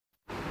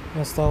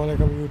अस्सलाम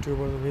वालेकुम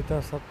यूट्यूबर। उम्मीद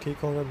है सब ठीक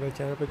होंगे। मेरे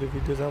चैनल पे जो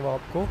वीडियोज़ हैं वो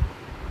आपको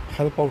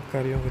हेल्प आउट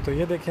कर रही होंगी। तो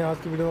ये देखें, आज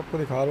की वीडियो में आपको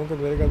दिखा रहा हूँ कि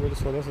मेरे घर में जो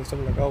सोलर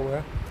सिस्टम लगा हुआ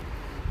है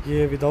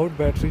ये विदाउट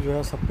बैटरी जो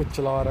है सब कुछ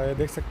चला रहा है।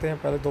 देख सकते हैं,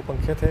 पहले 2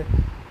 पंखे थे,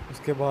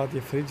 उसके बाद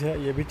ये फ्रिज है,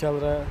 ये भी चल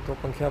रहा है।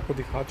 2 पंखे आपको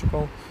दिखा चुका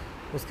हूँ।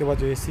 उसके बाद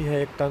जो एसी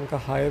है 1 टन का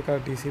हायर का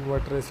डीसी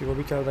इन्वर्टर एसी, वो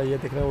भी चल रहा है। ये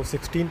देख रहे हैं वो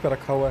 16 पे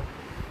रखा हुआ है।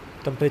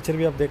 टेम्परेचर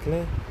भी आप देख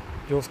लें,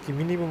 जो उसकी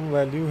मिनिमम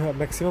वैल्यू है,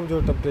 मैक्सिमम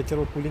जो टेम्परेचर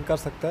वो कूलिंग कर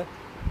सकता है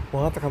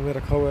वहाँ तक हमने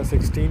रखा हुआ है,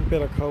 16 पे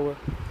रखा हुआ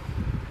है,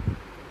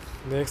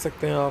 देख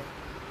सकते हैं आप।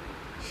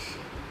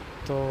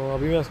 तो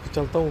अभी मैं इसको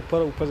चलता हूँ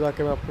ऊपर। ऊपर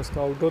जाके मैं आपको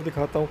इसका आउटडोर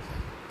दिखाता हूँ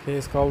कि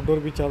इसका आउटडोर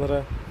भी चल रहा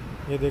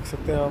है। ये देख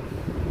सकते हैं आप,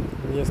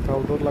 ये इसका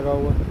आउटडोर लगा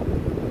हुआ है,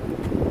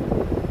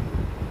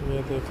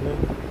 ये देख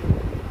लें।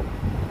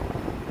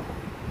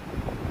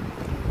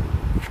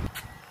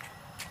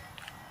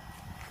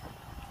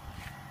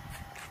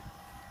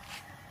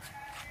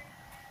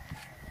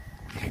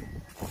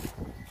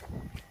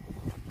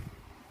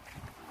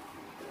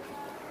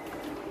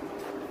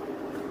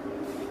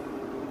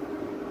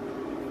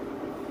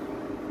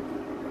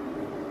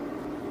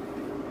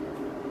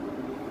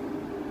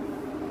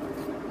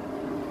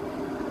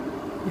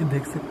 ये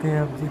देख सकते हैं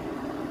आप जी,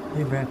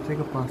 ये बैटरी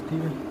का पॉजिटिव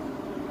है,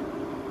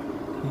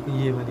 ठीक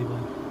है। ये वाली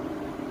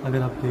बात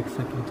अगर आप देख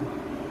सकें तो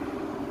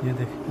ये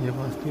देख, ये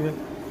पॉजिटिव है,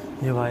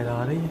 ये वायर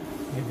आ रही है,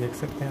 ये देख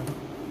सकते हैं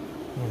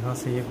आप। यहाँ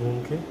से ये घूम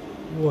के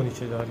वो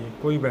नीचे जा रही है,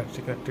 कोई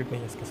बैटरी कनेक्टेड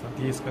नहीं है इसके साथ,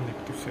 ये इसका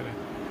नेगेटिव शेयर है,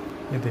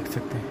 ये देख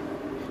सकते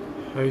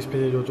हैं। और इस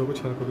पर जो जो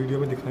कुछ आपको वीडियो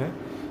में दिखाया है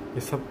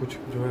ये सब कुछ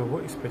जो है वो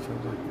इस पर चल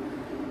रहा है,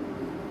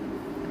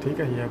 ठीक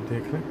है। ये आप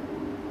देख लें,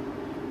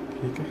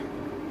 ठीक है।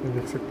 ये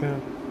देख सकते हैं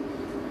आप,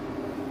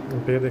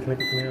 एम्पेयर देख लें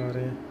कितने आ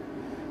रहे हैं।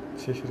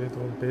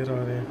 6.2 एम्पेयर आ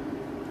रहे हैं,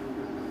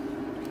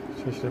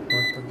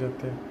 6.5 तक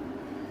जाते हैं,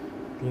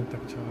 3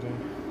 तक जा रहे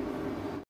हैं।